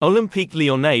Olympique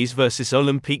Lyonnais vs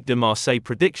Olympique de Marseille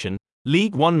Prediction,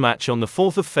 Ligue 1 match on the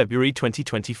 4th of February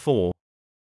 2024.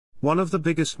 One of the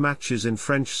biggest matches in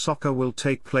French soccer will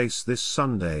take place this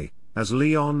Sunday, as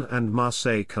Lyon and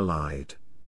Marseille collide.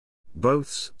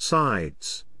 Both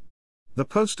sides. The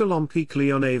post-Olympique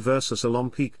Lyonnais vs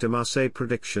Olympique de Marseille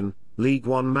Prediction, Ligue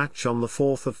 1 match on the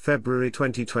 4th of February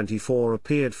 2024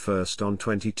 appeared first on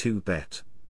 22bet.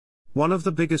 One of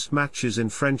the biggest matches in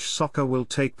French soccer will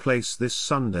take place this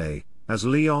Sunday, as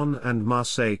Lyon and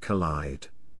Marseille collide.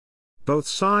 Both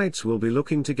sides will be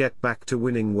looking to get back to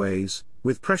winning ways,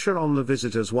 with pressure on the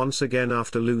visitors once again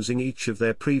after losing each of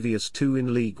their previous two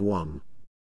in Ligue 1.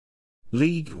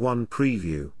 Ligue 1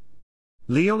 Preview.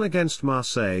 Lyon against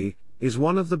Marseille is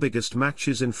one of the biggest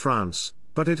matches in France,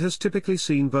 but it has typically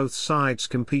seen both sides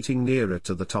competing nearer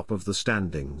to the top of the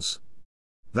standings.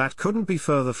 That couldn't be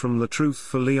further from the truth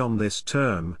for Lyon this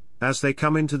term, as they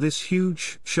come into this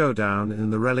huge showdown in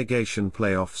the relegation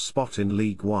playoff spot in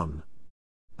Ligue 1.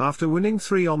 After winning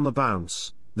 3 on the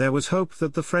bounce, there was hope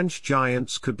that the French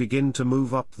giants could begin to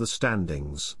move up the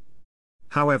standings.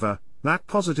 However, that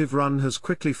positive run has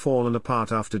quickly fallen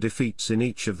apart after defeats in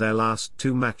each of their last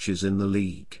 2 matches in the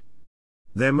league.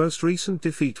 Their most recent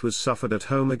defeat was suffered at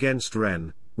home against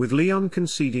Rennes, with Lyon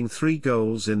conceding 3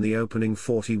 goals in the opening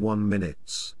 41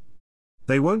 minutes.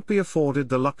 They won't be afforded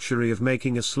the luxury of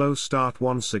making a slow start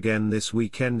once again this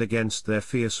weekend against their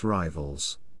fierce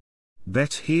rivals.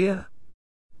 Bet here?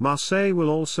 Marseille will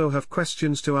also have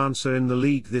questions to answer in the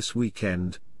league this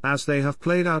weekend, as they have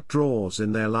played out draws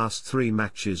in their last 3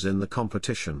 matches in the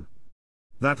competition.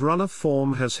 That run of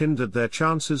form has hindered their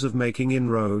chances of making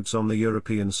inroads on the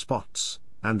European spots,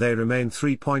 and they remain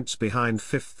 3 points behind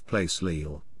 5th place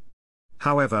Lille.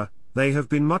 However, they have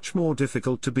been much more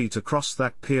difficult to beat across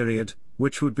that period,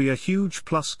 which would be a huge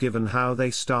plus given how they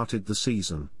started the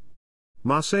season.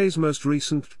 Marseille's most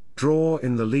recent draw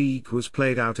in the league was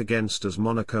played out against AS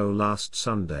Monaco last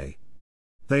Sunday.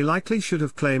 They likely should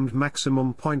have claimed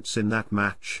maximum points in that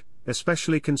match,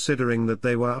 especially considering that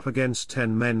they were up against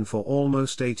 10 men for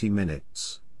almost 80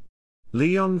 minutes.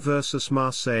 Lyon vs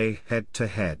Marseille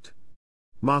head-to-head.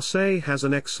 Marseille has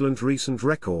an excellent recent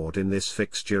record in this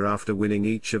fixture after winning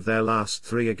each of their last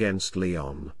 3 against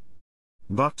Lyon.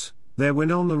 But, their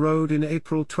win on the road in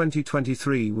April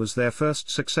 2023 was their first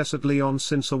success at Lyon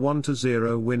since a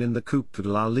 1-0 win in the Coupe de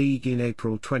la Ligue in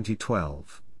April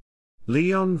 2012.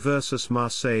 Lyon vs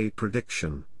Marseille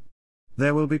Prediction.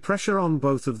 There will be pressure on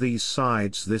both of these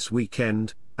sides this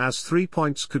weekend, as 3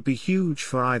 points could be huge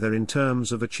for either in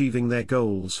terms of achieving their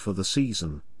goals for the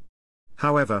season.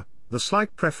 However, the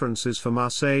slight preference is for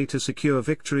Marseille to secure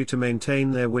victory to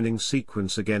maintain their winning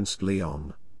sequence against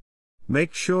Lyon.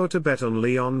 Make sure to bet on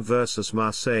Lyon vs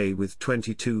Marseille with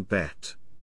 22bet.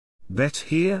 Bet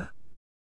here?